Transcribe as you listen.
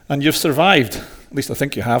And you've survived. At least I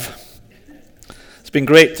think you have. It's been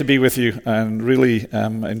great to be with you and really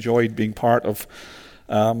enjoyed being part of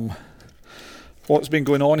what's been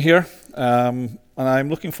going on here. And I'm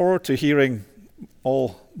looking forward to hearing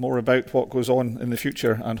more about what goes on in the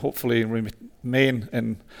future and hopefully remain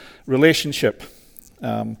in relationship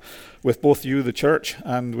with both you, the church,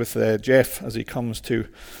 and with Jeff as he comes to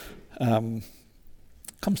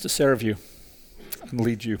serve you and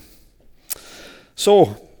lead you.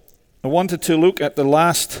 So, I wanted to look at the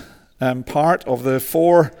last part of the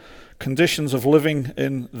 4 conditions of living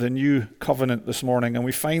in the new covenant this morning, and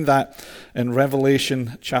we find that in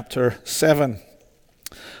Revelation chapter 7.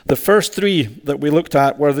 The first 3 that we looked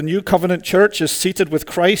at were the new covenant church is seated with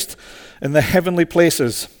Christ in the heavenly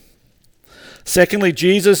places. Secondly,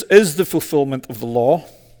 Jesus is the fulfillment of the law.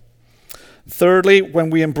 Thirdly, when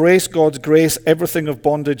we embrace God's grace, everything of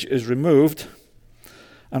bondage is removed.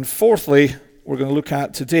 And fourthly, we're going to look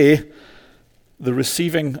at today the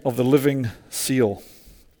receiving of the living seal.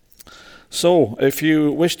 So, if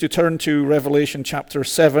you wish to turn to Revelation chapter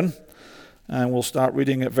 7, and we'll start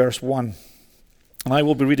reading at verse 1. And I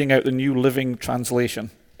will be reading out the New Living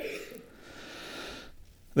Translation.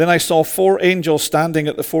 Then I saw 4 angels standing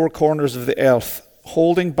at the 4 corners of the earth,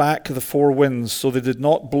 holding back the 4 winds, so they did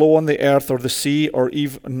not blow on the earth or the sea or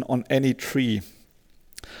even on any tree.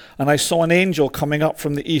 And I saw an angel coming up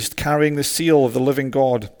from the east, carrying the seal of the living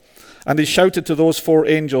God. And he shouted to those 4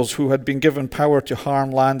 angels who had been given power to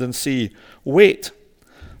harm land and sea, "Wait,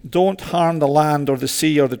 don't harm the land or the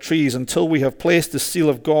sea or the trees until we have placed the seal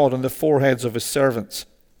of God on the foreheads of his servants."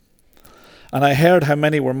 And I heard how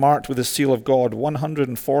many were marked with the seal of God.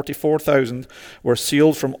 144,000 were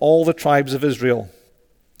sealed from all the tribes of Israel.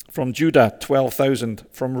 From Judah, 12,000.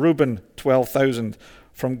 From Reuben, 12,000.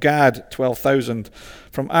 From Gad, 12,000.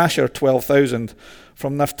 From Asher, 12,000.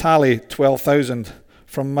 From Naphtali, 12,000.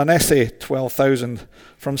 From Manasseh, 12,000.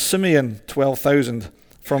 From Simeon, 12,000.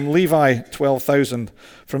 From Levi, 12,000.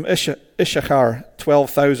 From Issachar,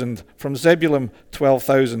 12,000. From Zebulun,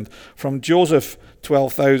 12,000. From Joseph,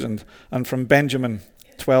 12,000. And from Benjamin,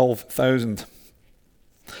 12,000.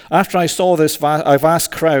 After I saw this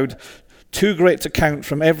vast crowd, too great to count,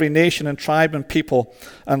 from every nation and tribe and people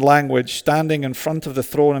and language, standing in front of the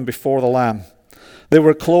throne and before the Lamb. They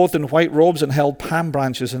were clothed in white robes and held palm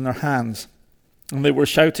branches in their hands. And they were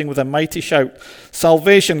shouting with a mighty shout,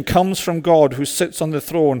 "Salvation comes from God who sits on the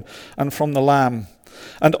throne and from the Lamb."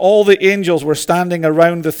 And all the angels were standing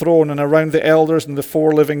around the throne and around the elders and the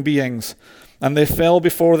 4 living beings. And they fell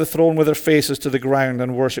before the throne with their faces to the ground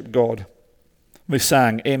and worshipped God. They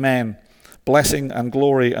sang, "Amen. Blessing and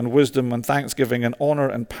glory and wisdom and thanksgiving and honor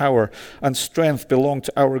and power and strength belong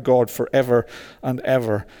to our God forever and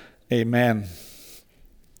ever. Amen."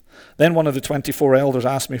 Then one of the 24 elders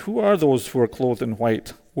asked me, "Who are those who are clothed in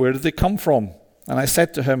white? Where did they come from?" And I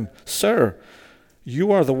said to him, "Sir,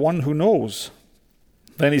 you are the one who knows."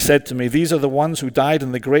 Then he said to me, "These are the ones who died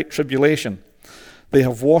in the great tribulation. They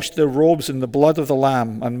have washed their robes in the blood of the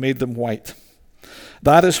Lamb and made them white.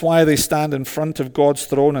 That is why they stand in front of God's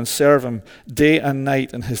throne and serve him day and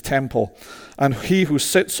night in his temple. And he who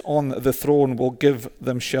sits on the throne will give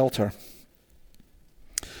them shelter.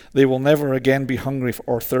 They will never again be hungry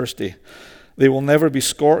or thirsty. They will never be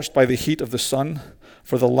scorched by the heat of the sun,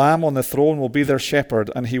 for the Lamb on the throne will be their shepherd,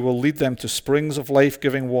 and he will lead them to springs of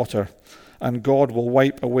life-giving water, and God will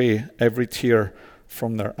wipe away every tear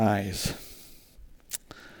from their eyes."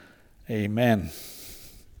 Amen.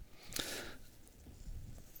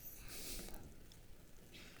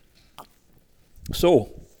 So,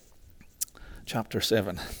 chapter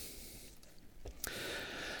 7.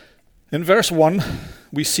 In verse 1,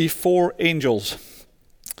 we see 4 angels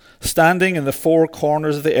standing in the 4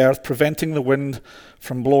 corners of the earth, preventing the wind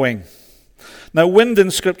from blowing. Now, wind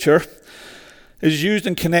in Scripture is used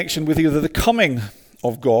in connection with either the coming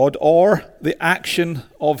of God or the action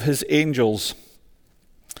of his angels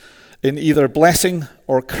in either blessing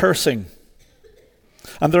or cursing.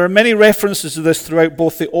 And there are many references to this throughout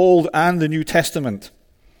both the Old and the New Testament.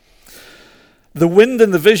 The wind in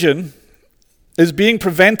the vision is being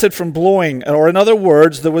prevented from blowing, or in other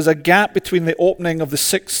words, there was a gap between the opening of the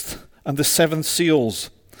 6th and the 7th seals.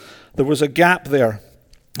 There was a gap there.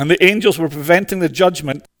 And the angels were preventing the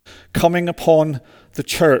judgment coming upon the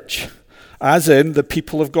church, as in the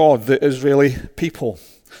people of God, the Israeli people,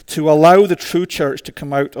 to allow the true church to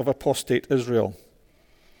come out of apostate Israel.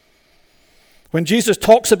 When Jesus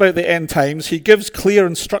talks about the end times, he gives clear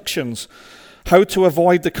instructions how to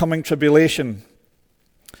avoid the coming tribulation.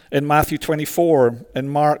 In Matthew 24, in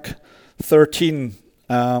Mark 13,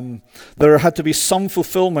 There had to be some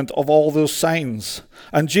fulfillment of all those signs.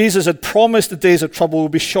 And Jesus had promised the days of trouble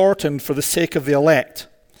would be shortened for the sake of the elect.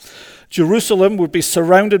 Jerusalem would be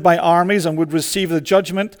surrounded by armies and would receive the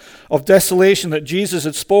judgment of desolation that Jesus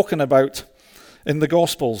had spoken about in the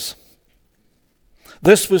Gospels.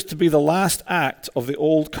 This was to be the last act of the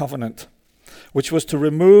Old Covenant, which was to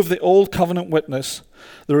remove the Old Covenant witness,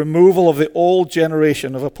 the removal of the old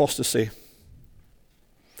generation of apostasy.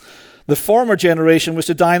 The former generation was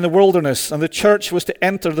to die in the wilderness, and the church was to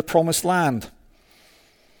enter the promised land.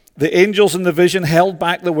 The angels in the vision held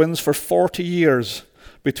back the winds for 40 years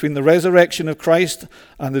between the resurrection of Christ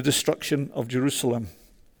and the destruction of Jerusalem.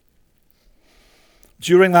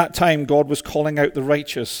 During that time, God was calling out the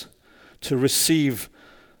righteous to receive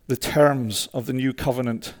the terms of the new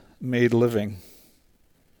covenant made living.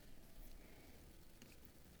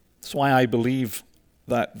 That's why I believe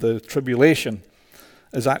that the tribulation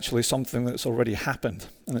is actually something that's already happened,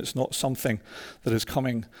 and it's not something that is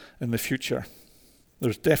coming in the future.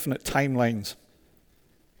 There's definite timelines.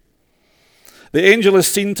 The angel is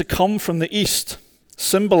seen to come from the east,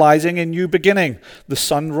 symbolizing a new beginning. The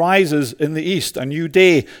sun rises in the east. A new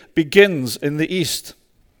day begins in the east.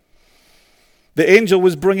 The angel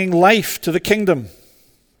was bringing life to the kingdom.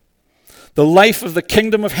 The life of the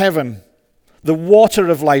kingdom of heaven. The water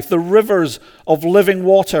of life. The rivers of living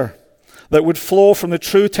water that would flow from the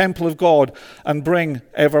true temple of God and bring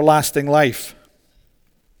everlasting life.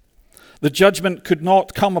 The judgment could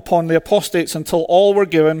not come upon the apostates until all were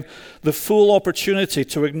given the full opportunity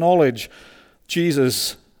to acknowledge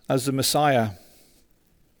Jesus as the Messiah.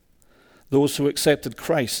 Those who accepted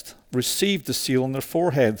Christ received the seal on their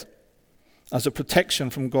forehead as a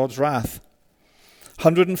protection from God's wrath.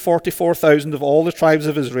 144,000 of all the tribes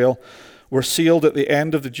of Israel were sealed at the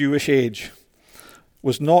end of the Jewish age.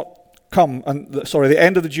 The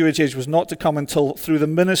end of the Jewish age was not to come until through the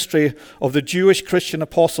ministry of the Jewish Christian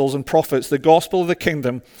apostles and prophets, the gospel of the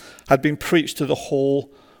kingdom had been preached to the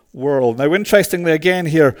whole world. Now, interestingly, again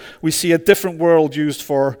here, we see a different word used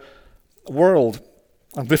for world,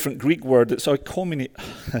 a different Greek word. It's oikomene.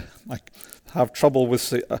 I have trouble with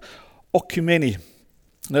the oikumene.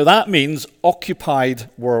 Now, that means occupied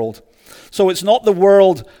world. So it's not the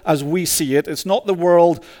world as we see it. It's not the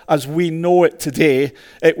world as we know it today.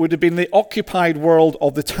 It would have been the occupied world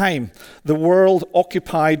of the time, the world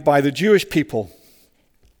occupied by the Jewish people.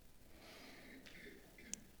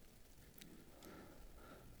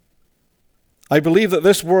 I believe that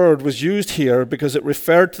this word was used here because it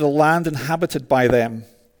referred to the land inhabited by them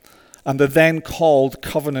and the then called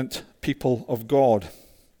covenant people of God.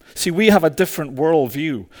 See, we have a different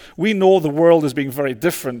worldview. We know the world as being very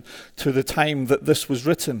different to the time that this was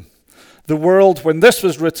written. The world, when this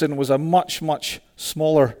was written, was a much, much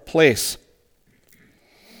smaller place.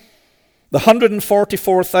 The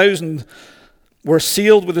 144,000 were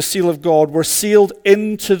sealed with the seal of God, were sealed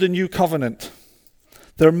into the new covenant,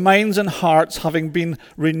 their minds and hearts having been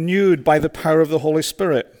renewed by the power of the Holy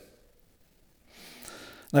Spirit.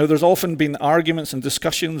 Now, there's often been arguments and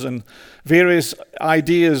discussions and various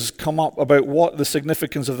ideas come up about what the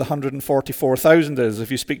significance of the 144,000 is.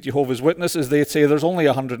 If you speak to Jehovah's Witnesses, they'd say there's only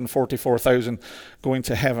 144,000 going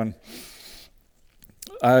to heaven.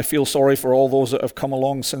 I feel sorry for all those that have come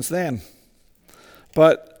along since then.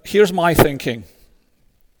 But here's my thinking.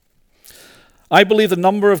 I believe the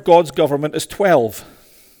number of God's government is 12.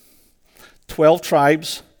 12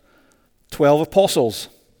 tribes, 12 apostles.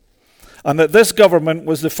 And that this government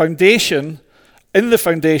was the foundation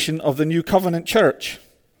of the New Covenant Church,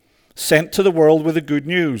 sent to the world with the good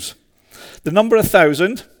news. The number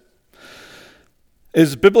 1,000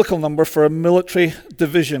 is a biblical number for a military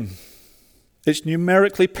division. It's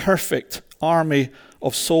numerically perfect army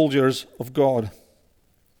of soldiers of God.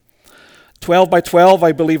 12 by 12,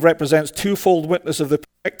 I believe, represents twofold witness of the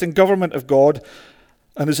perfecting government of God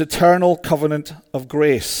and his eternal covenant of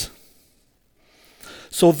grace.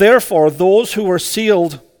 So therefore, those who were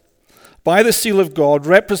sealed by the seal of God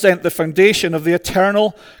represent the foundation of the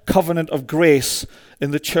eternal covenant of grace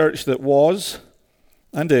in the church that was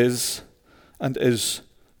and is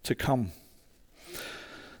to come.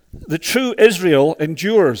 The true Israel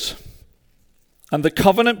endures, and the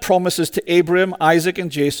covenant promises to Abraham, Isaac,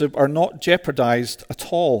 and Jacob are not jeopardized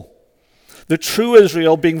at all. The true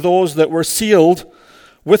Israel being those that were sealed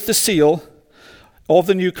with the seal of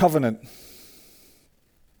the new covenant.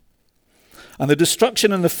 And the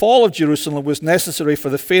destruction and the fall of Jerusalem was necessary for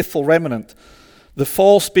the faithful remnant, the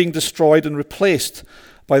false being destroyed and replaced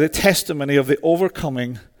by the testimony of the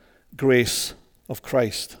overcoming grace of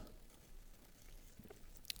Christ.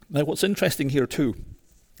 Now, what's interesting here too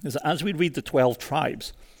is that as we read the 12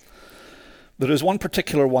 tribes, There is one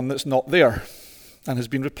particular one that's not there and has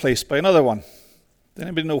been replaced by another one. Does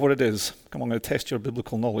anybody know what it is? Come on, I'm going to test your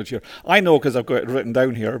biblical knowledge here. I know because I've got it written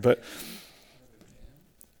down here, but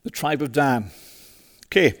the tribe of Dan.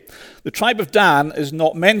 Okay, the tribe of Dan is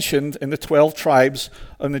not mentioned in the 12 tribes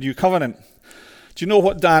in the New Covenant. Do you know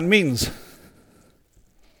what Dan means?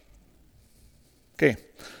 Okay,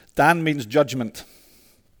 Dan means judgment.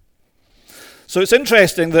 So it's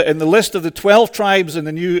interesting that in the list of the 12 tribes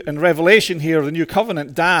in Revelation here, the New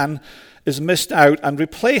Covenant, Dan is missed out and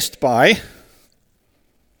replaced by,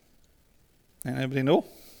 anybody know?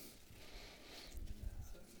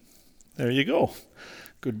 There you go.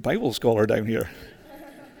 Good Bible scholar down here.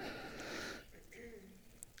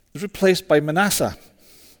 It's replaced by Manasseh.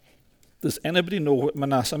 Does anybody know what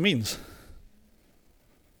Manasseh means?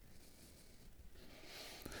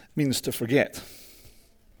 It means to forget,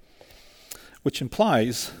 which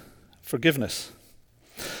implies forgiveness.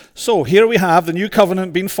 So here we have the new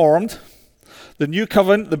covenant being formed, the new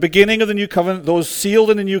covenant, the beginning of the new covenant, those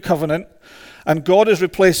sealed in the new covenant, and God is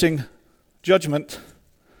replacing judgment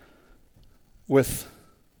with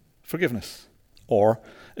forgiveness, or,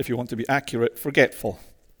 if you want to be accurate, forgetful.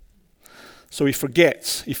 So he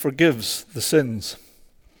forgets, he forgives the sins.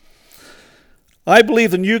 I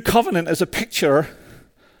believe the new covenant is a picture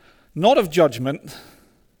not of judgment,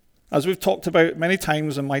 as we've talked about many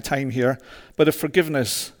times in my time here, but of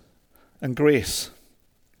forgiveness and grace.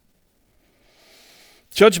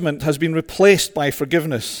 Judgment has been replaced by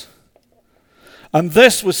forgiveness. And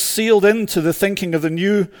this was sealed into the thinking of the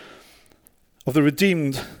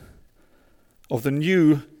redeemed, of the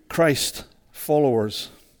new Christ followers.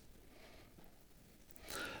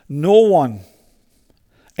 No one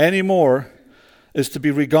anymore is to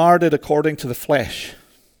be regarded according to the flesh.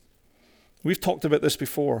 We've talked about this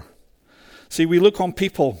before. See, we look on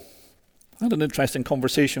people. I had an interesting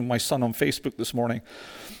conversation with my son on Facebook this morning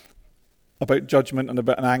about judgment and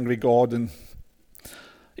about an angry God. And,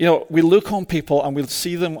 we look on people and we'll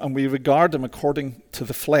see them and we regard them according to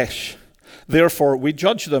the flesh. Therefore, we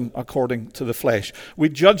judge them according to the flesh. We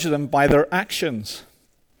judge them by their actions.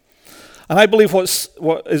 And I believe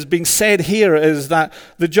what is being said here is that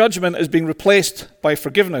the judgment is being replaced by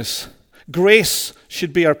forgiveness. Grace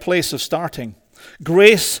should be our place of starting.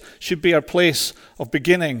 Grace should be our place of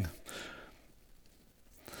beginning.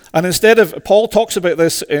 And instead of, Paul talks about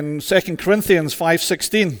this in 2 Corinthians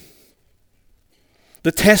 5:16.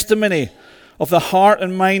 The testimony of the heart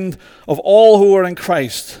and mind of all who are in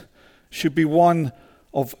Christ should be one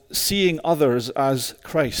of seeing others as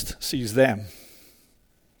Christ sees them.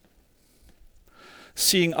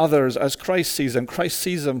 Seeing others as Christ sees them. Christ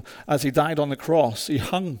sees them as he died on the cross. He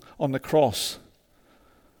hung on the cross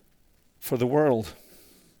for the world.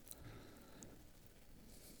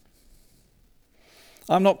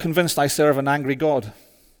 I'm not convinced I serve an angry God.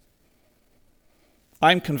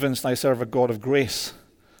 I'm convinced I serve a God of grace,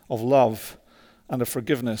 of love, and of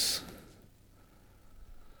forgiveness.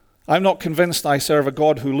 I'm not convinced I serve a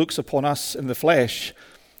God who looks upon us in the flesh,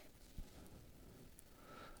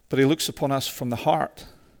 but he looks upon us from the heart.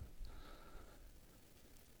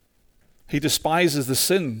 He despises the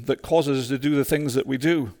sin that causes us to do the things that we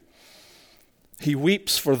do. He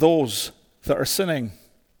weeps for those that are sinning.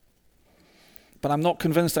 But I'm not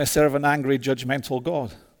convinced I serve an angry, judgmental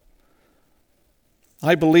God.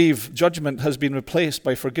 I believe judgment has been replaced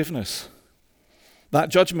by forgiveness. That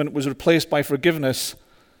judgment was replaced by forgiveness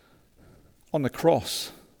on the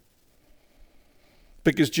cross.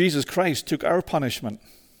 Because Jesus Christ took our punishment.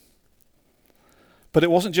 But it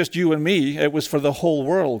wasn't just you and me, it was for the whole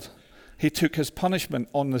world. He took his punishment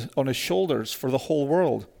on his shoulders for the whole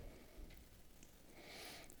world.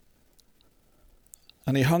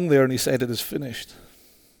 And he hung there and he said, "It is finished."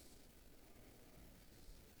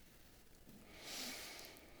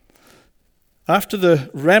 After the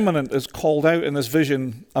remnant is called out in this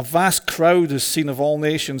vision, a vast crowd is seen of all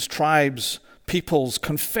nations, tribes, peoples,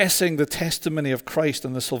 confessing the testimony of Christ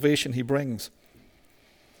and the salvation he brings.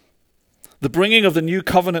 The bringing of the new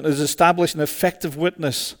covenant is established an effective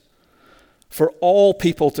witness for all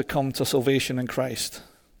people to come to salvation in Christ.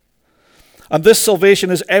 And this salvation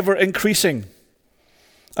is ever increasing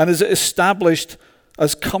and is established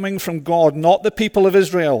as coming from God, not the people of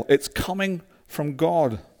Israel. It's coming from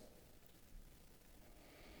God.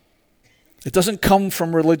 It doesn't come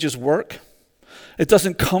from religious work. It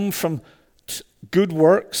doesn't come from good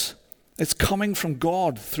works. It's coming from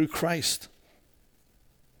God through Christ.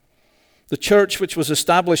 The church which was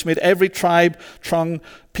established made every tribe, tongue,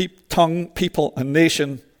 people, and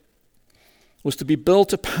nation was to be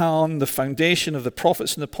built upon the foundation of the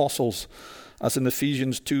prophets and apostles, as in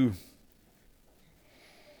Ephesians 2.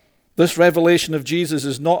 This revelation of Jesus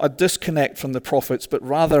is not a disconnect from the prophets, but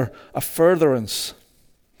rather a furtherance.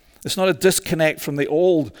 It's not a disconnect from the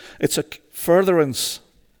old, it's a furtherance.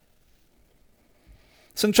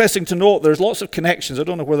 It's interesting to note there's lots of connections. I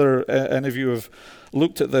don't know whether any of you have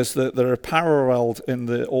looked at this, that are paralleled in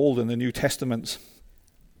the Old and the New Testaments.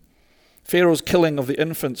 Pharaoh's killing of the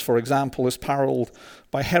infants, for example, is paralleled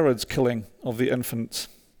by Herod's killing of the infants.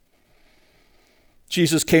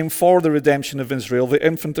 Jesus came for the redemption of Israel. The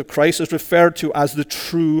infant of Christ is referred to as the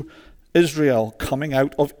true Israel coming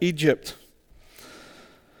out of Egypt.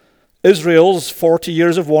 Israel's 40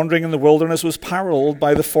 years of wandering in the wilderness was paralleled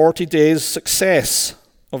by the 40 days' success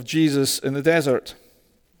of Jesus in the desert.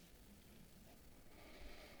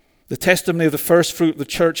 The testimony of the first fruit of the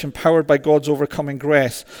church empowered by God's overcoming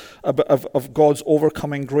grace, of God's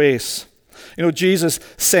overcoming grace. You know, Jesus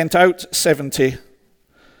sent out 70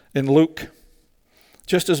 in Luke,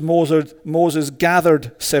 just as Moses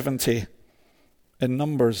gathered 70 in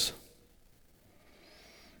Numbers.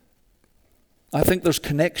 I think there's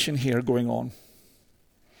connection here going on.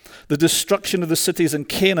 The destruction of the cities in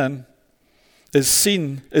Canaan is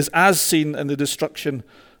as seen in the destruction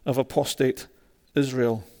of apostate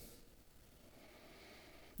Israel.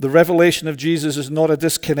 The revelation of Jesus is not a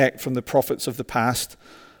disconnect from the prophets of the past,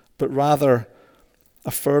 but rather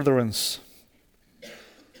a furtherance.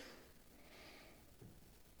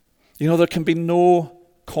 You know, there can be no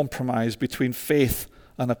compromise between faith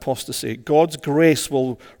and apostasy. God's grace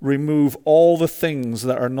will remove all the things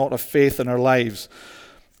that are not of faith in our lives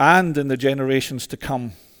and in the generations to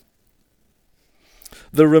come.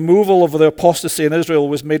 The removal of the apostasy in Israel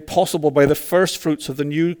was made possible by the first fruits of the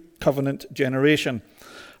new covenant generation,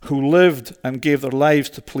 who lived and gave their lives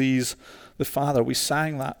to please the Father. We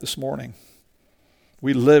sang that this morning.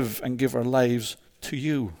 We live and give our lives to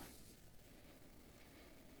you.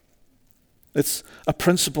 It's a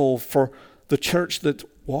principle for the church that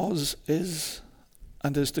was, is,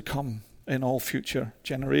 and is to come in all future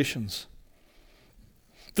generations.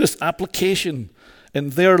 This application in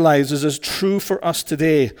their lives is as true for us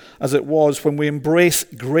today as it was when we embrace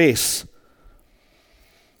grace.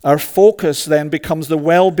 Our focus then becomes the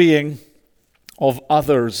well-being of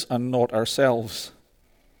others and not ourselves.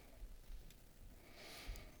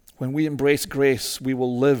 When we embrace grace, we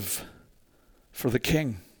will live for the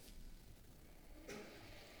King.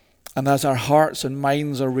 And as our hearts and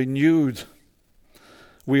minds are renewed,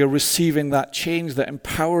 we are receiving that change that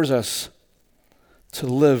empowers us to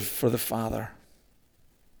live for the Father.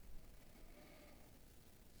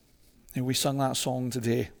 And we sung that song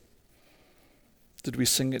today. Did we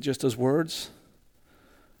sing it just as words?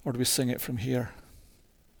 Or did we sing it from here?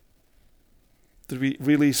 Did we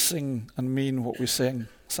really sing and mean what we sang?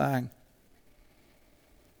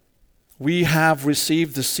 We have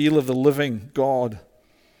received the seal of the living God.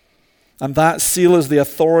 And that seal is the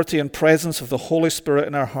authority and presence of the Holy Spirit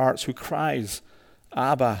in our hearts, who cries,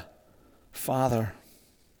 Abba, Father.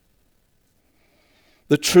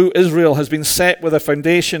 The true Israel has been set with a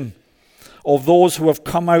foundation of those who have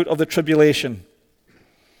come out of the tribulation.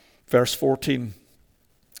 Verse 14.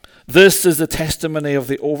 This is the testimony of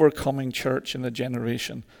the overcoming church in the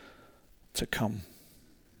generation to come.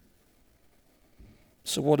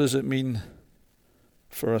 So what does it mean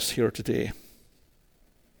for us here today?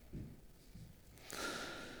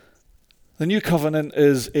 The new covenant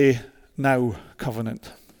is a now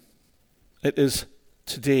covenant. It is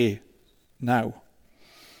today, now.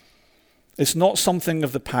 It's not something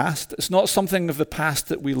of the past. It's not something of the past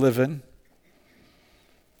that we live in.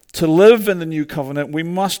 To live in the new covenant, we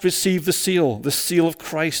must receive the seal of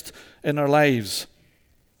Christ in our lives.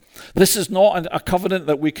 This is not a covenant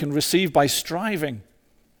that we can receive by striving.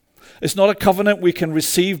 It's not a covenant we can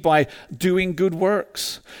receive by doing good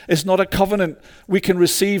works. It's not a covenant we can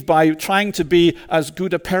receive by trying to be as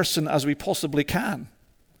good a person as we possibly can.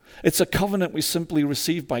 It's a covenant we simply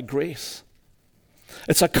receive by grace.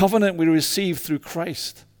 It's a covenant we receive through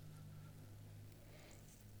Christ.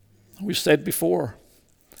 We've said before,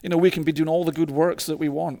 we can be doing all the good works that we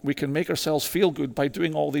want. We can make ourselves feel good by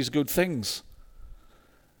doing all these good things.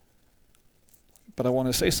 But I want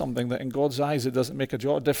to say something, that in God's eyes it doesn't make a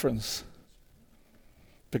jot of difference,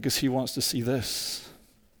 because he wants to see this.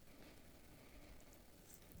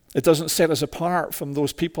 It doesn't set us apart from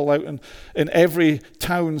those people out in every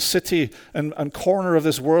town, city, and corner of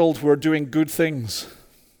this world who are doing good things.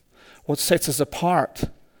 What sets us apart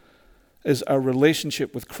is our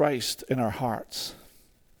relationship with Christ in our hearts.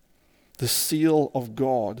 The seal of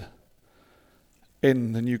God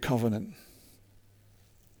in the new covenant.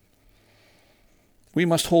 We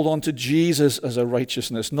must hold on to Jesus as our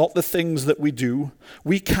righteousness, not the things that we do.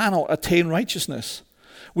 We cannot attain righteousness.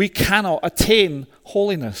 We cannot attain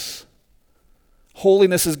holiness.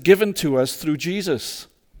 Holiness is given to us through Jesus.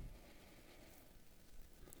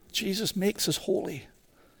 Jesus makes us holy.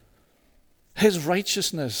 His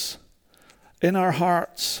righteousness in our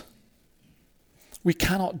hearts. We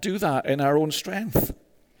cannot do that in our own strength.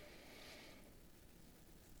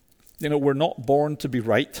 We're not born to be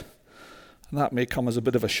right, and that may come as a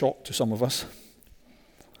bit of a shock to some of us.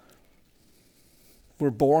 We're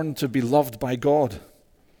born to be loved by God.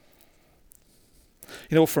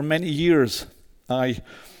 For many years, I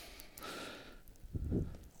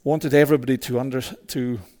wanted everybody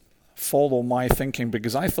to follow my thinking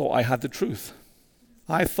because I thought I had the truth.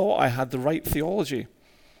 I thought I had the right theology.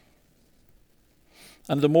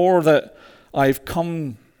 And the more that I've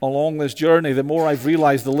come along this journey, the more I've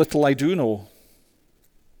realized the little I do know.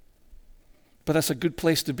 But that's a good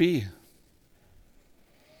place to be.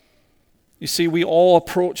 You see, we all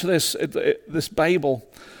approach this Bible,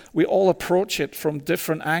 we all approach it from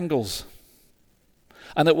different angles.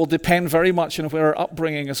 And it will depend very much on where our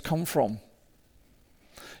upbringing has come from.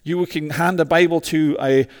 You can hand a Bible to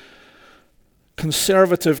a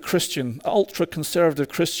conservative Christian, ultra-conservative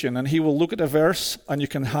Christian, and he will look at a verse, and you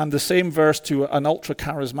can hand the same verse to an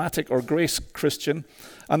ultra-charismatic or grace Christian,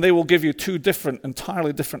 and they will give you two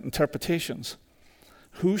entirely different interpretations.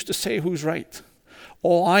 Who's to say who's right?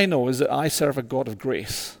 All I know is that I serve a God of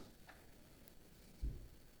grace.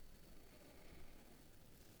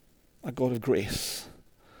 A God of grace.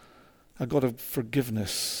 A God of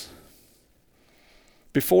forgiveness.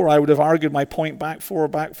 Before, I would have argued my point back four,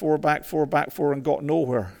 and got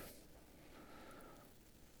nowhere.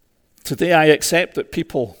 Today, I accept that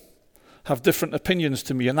people have different opinions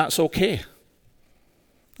to me, and that's okay.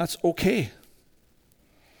 That's okay.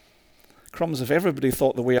 Crumbs, if everybody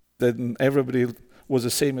thought the way I did and everybody was the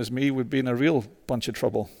same as me, we'd be in a real bunch of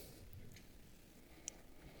trouble.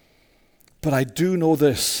 But I do know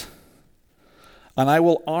this, and I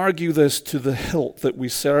will argue this to the hilt, that we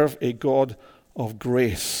serve a God of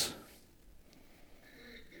grace.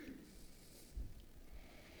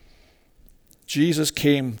 Jesus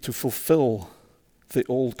came to fulfill the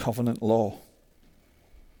old covenant law.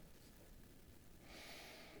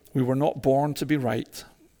 We were not born to be right.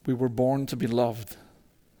 We were born to be loved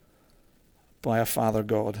by a Father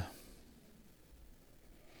God.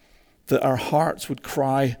 That our hearts would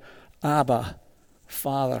cry, Abba,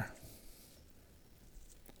 Father.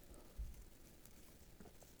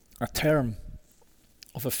 A term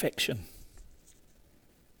of affection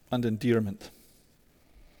and endearment.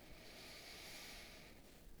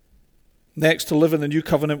 Next, to live in the new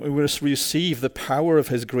covenant, we must receive the power of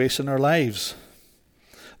His grace in our lives.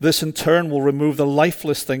 This in turn will remove the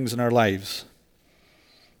lifeless things in our lives.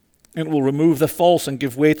 It will remove the false and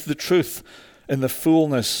give way to the truth in the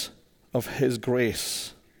fullness of His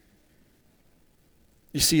grace.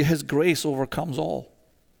 You see, His grace overcomes all.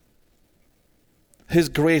 His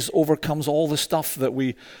grace overcomes all the stuff that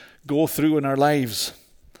we go through in our lives.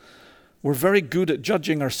 We're very good at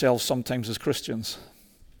judging ourselves sometimes as Christians.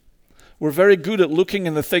 We're very good at looking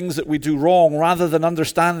in the things that we do wrong rather than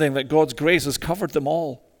understanding that God's grace has covered them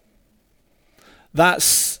all.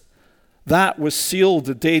 That was sealed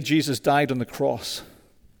the day Jesus died on the cross.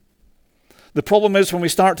 The problem is when we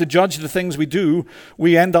start to judge the things we do,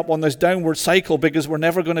 we end up on this downward cycle because we're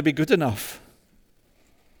never going to be good enough.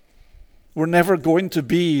 We're never going to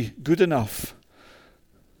be good enough.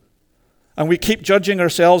 And we keep judging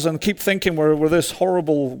ourselves and keep thinking we're this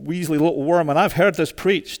horrible, weaselly little worm. And I've heard this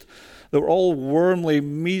preached, that we're all wormly,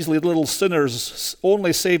 measly little sinners,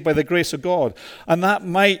 only saved by the grace of God. And that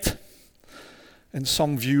might, in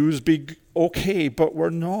some views, be okay, but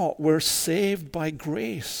we're not. We're saved by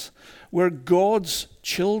grace. We're God's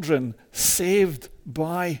children, saved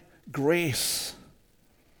by grace.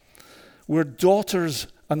 We're daughters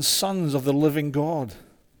and sons of the living God.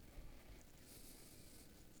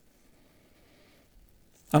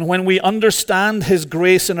 And when we understand His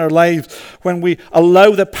grace in our lives, when we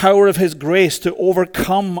allow the power of His grace to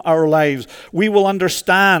overcome our lives, we will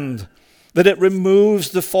understand that it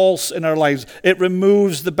removes the false in our lives. It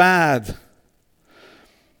removes the bad.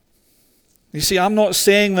 You see, I'm not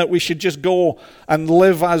saying that we should just go and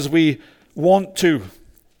live as we want to.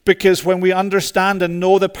 Because when we understand and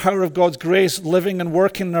know the power of God's grace living and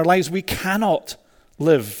working in our lives, we cannot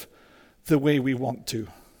live the way we want to.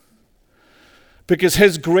 Because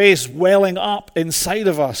His grace welling up inside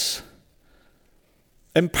of us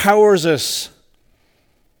empowers us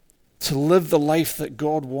to live the life that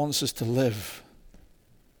God wants us to live.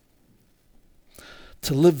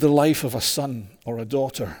 To live the life of a son or a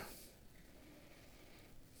daughter.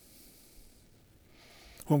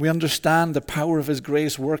 when we understand the power of his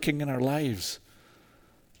grace working in our lives,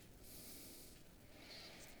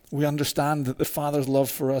 we understand that the Father's love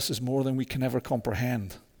for us is more than we can ever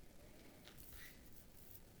comprehend.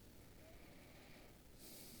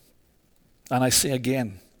 And I say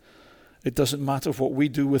again, it doesn't matter what we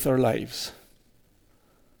do with our lives.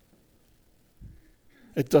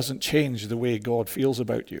 It doesn't change the way God feels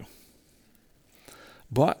about you.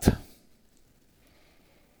 But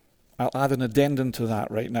I'll add an addendum to that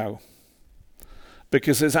right now.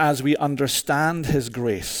 Because it's as we understand his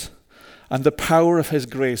grace and the power of his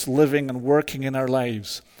grace living and working in our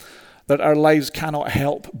lives that our lives cannot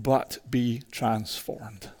help but be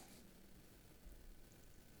transformed.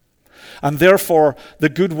 And therefore, the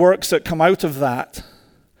good works that come out of that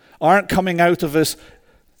aren't coming out of this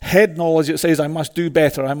head knowledge that says, I must do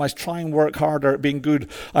better, I must try and work harder at being good,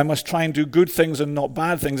 I must try and do good things and not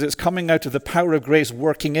bad things. It's coming out of the power of grace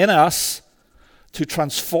working in us to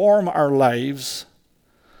transform our lives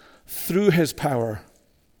through his power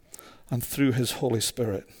and through his Holy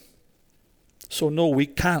Spirit. So no, we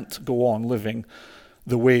can't go on living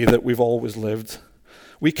the way that we've always lived.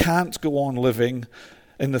 We can't go on living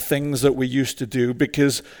in the things that we used to do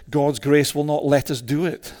because God's grace will not let us do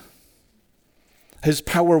it. His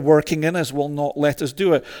power working in us will not let us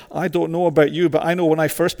do it. I don't know about you, but I know when I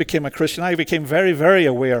first became a Christian, I became very, very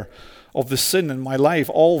aware of the sin in my life,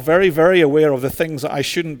 all very, very aware of the things that I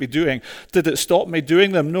shouldn't be doing. Did it stop me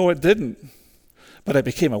doing them? No, it didn't. But I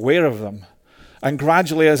became aware of them. And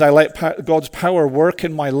gradually, as I let God's power work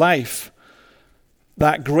in my life,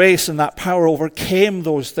 that grace and that power overcame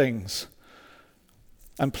those things.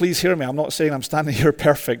 And please hear me, I'm not saying I'm standing here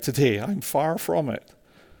perfect today. I'm far from it.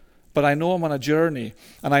 But I know I'm on a journey,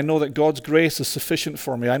 and I know that God's grace is sufficient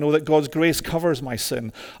for me. I know that God's grace covers my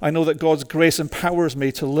sin. I know that God's grace empowers me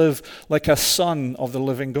to live like a son of the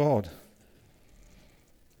living God.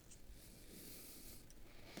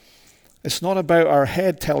 It's not about our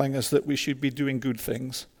head telling us that we should be doing good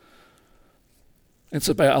things. It's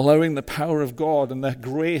about allowing the power of God and the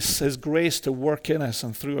grace, his grace to work in us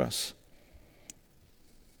and through us.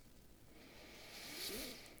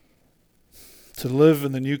 To live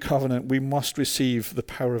in the new covenant, we must receive the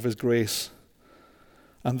power of his grace.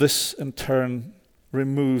 And this, in turn,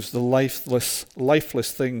 removes the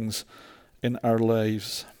lifeless things in our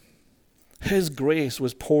lives. His grace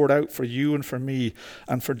was poured out for you and for me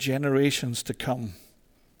and for generations to come.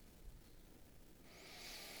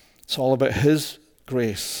 It's all about his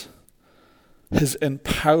grace, his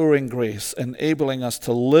empowering grace, enabling us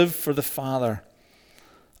to live for the Father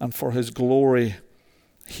and for his glory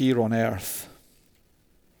here on earth.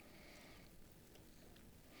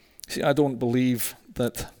 See, I don't believe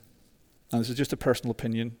that, and this is just a personal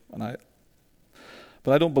opinion,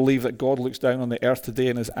 but I don't believe that God looks down on the earth today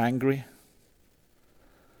and is angry.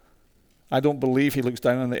 I don't believe he looks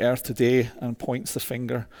down on the earth today and points the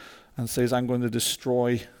finger and says, I'm going to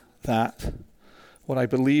destroy that. What I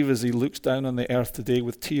believe is he looks down on the earth today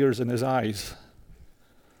with tears in his eyes,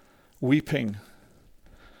 weeping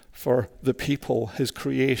for the people, his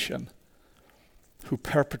creation, who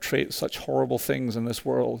perpetrate such horrible things in this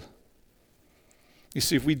world. You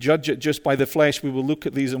see, if we judge it just by the flesh, we will look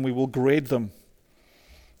at these and we will grade them.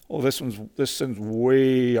 Oh, this sin's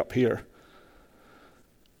way up here.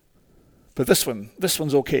 But this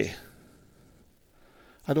one's okay.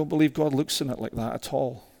 I don't believe God looks in it like that at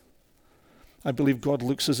all. I believe God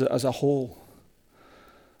looks at it as a whole.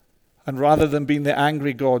 And rather than being the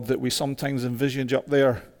angry God that we sometimes envisage up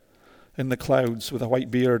there in the clouds with a white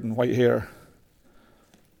beard and white hair,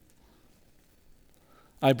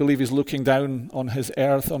 I believe he's looking down on his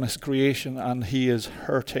earth, on his creation, and he is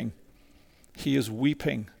hurting. He is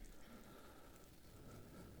weeping.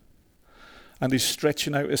 And he's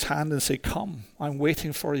stretching out his hand and saying, come, I'm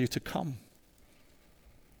waiting for you to come.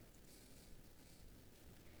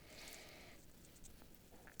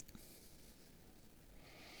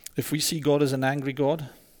 If we see God as an angry God,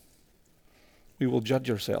 we will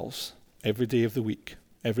judge ourselves every day of the week,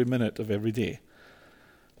 every minute of every day.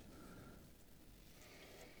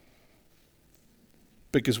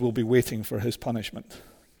 Because we'll be waiting for his punishment.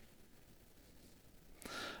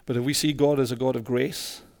 But if we see God as a God of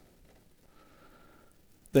grace,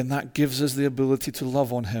 then that gives us the ability to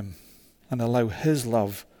love on him and allow his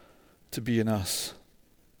love to be in us.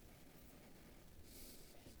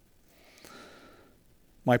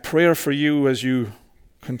 My prayer for you as you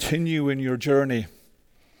continue in your journey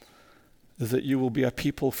is that you will be a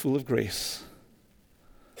people full of grace,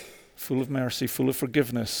 full of mercy, full of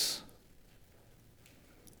forgiveness.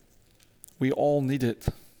 We all need it.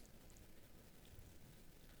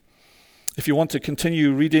 If you want to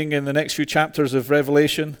continue reading in the next few chapters of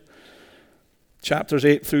Revelation, chapters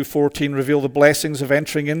 8 through 14 reveal the blessings of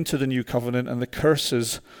entering into the new covenant and the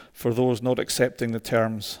curses for those not accepting the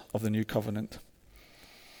terms of the new covenant.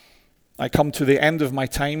 I come to the end of my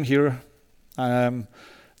time here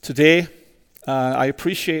today. I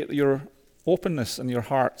appreciate your openness and your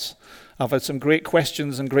hearts. I've had some great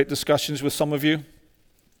questions and great discussions with some of you,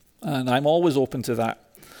 and I'm always open to that.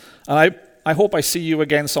 And I hope I see you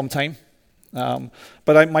again sometime.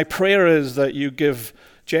 But my prayer is that you give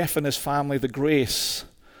Jeff and his family the grace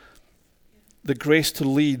to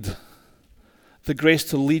lead, the grace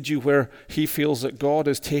to lead you where he feels that God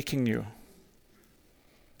is taking you.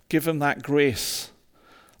 Give him that grace.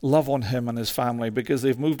 Love on him and his family, because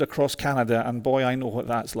they've moved across Canada, and boy, I know what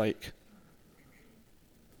that's like.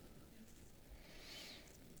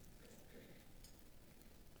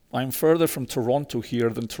 I'm further from Toronto here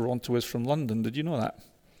than Toronto is from London. Did you know that?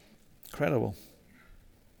 Incredible.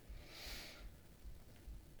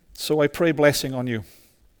 So I pray blessing on you.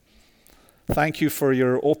 Thank you for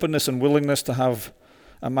your openness and willingness to have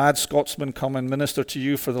a mad Scotsman come and minister to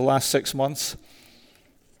you for the last 6 months.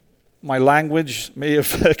 My language may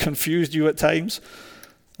have confused you at times.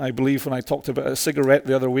 I believe when I talked about a cigarette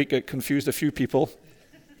the other week, it confused a few people.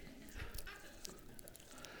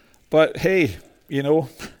 But hey,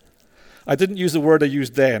 I didn't use the word I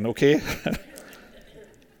used then, okay?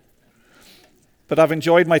 But I've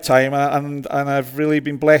enjoyed my time, and I've really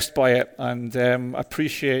been blessed by it, and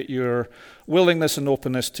appreciate your willingness and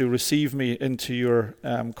openness to receive me into your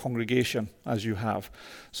congregation as you have.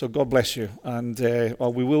 So God bless you, and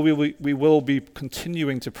we will be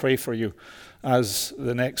continuing to pray for you as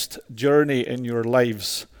the next journey in your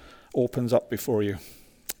lives opens up before you.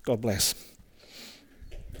 God bless.